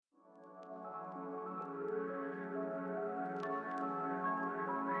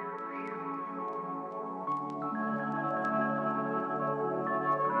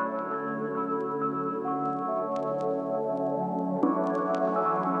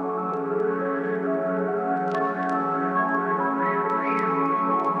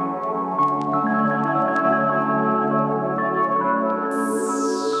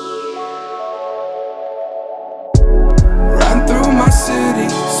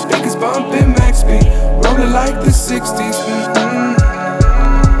rolling like the 60s.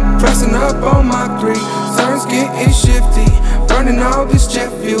 Pressing up on my 3, turns getting shifty, burning all this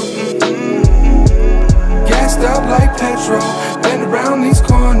jet fuel. Gassed up like petrol, been around these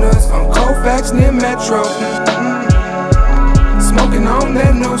corners on Colfax near Metro. Smoking on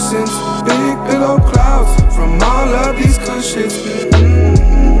that nuisance, big billow clouds from all of these cushions.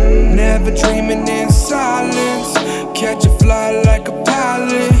 Never dreaming in silence, catch a fly like a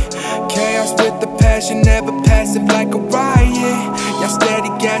pilot. Chaos with the passion, never passive like a riot. Y'all steady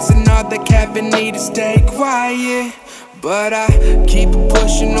gassing all the cabin, need to stay quiet. But I keep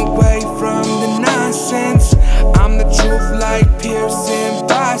pushing away from the nonsense. I'm the truth like Pierce in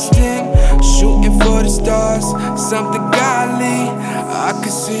Boston, shooting for the stars, something godly. I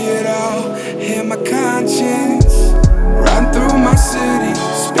can see it all, hear my conscience. Riding through my city,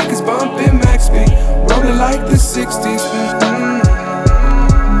 speakers bumping max speed, rolling like the 60s.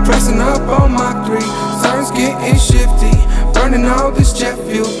 Pressing up on my 3, turns getting shifty, burning all this jet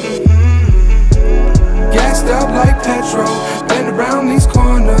fuel. Gassed up like petrol, been around these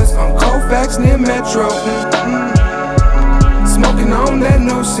corners on Colfax near Metro. Smoking on that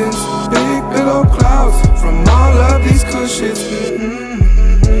nuisance, big billow clouds from all of these cushions.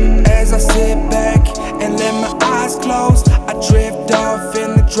 As I sit back and let my eyes close, I drift off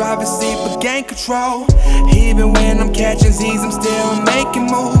in the driver's seat but gain control. Even when I'm catching Z's, I'm still making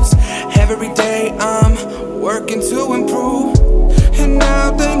moves. Every day I'm working to improve, and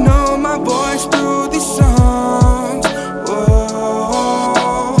now they know my voice through these songs. Whoa,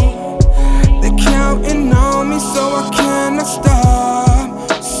 they're counting on me so I cannot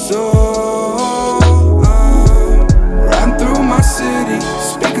stop. So riding through my city,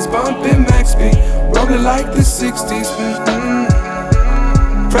 speakers bumping max speed, rolling like the 60s.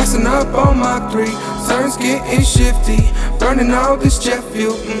 Pressing up on my 3, turns getting shifty, burning all this jet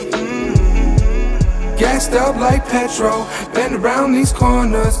fuel. Gassed up like petrol, been around these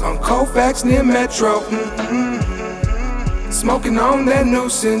corners on Colfax near Metro. Smoking on that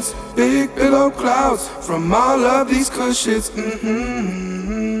nuisance, big billow clouds from all of these cushions.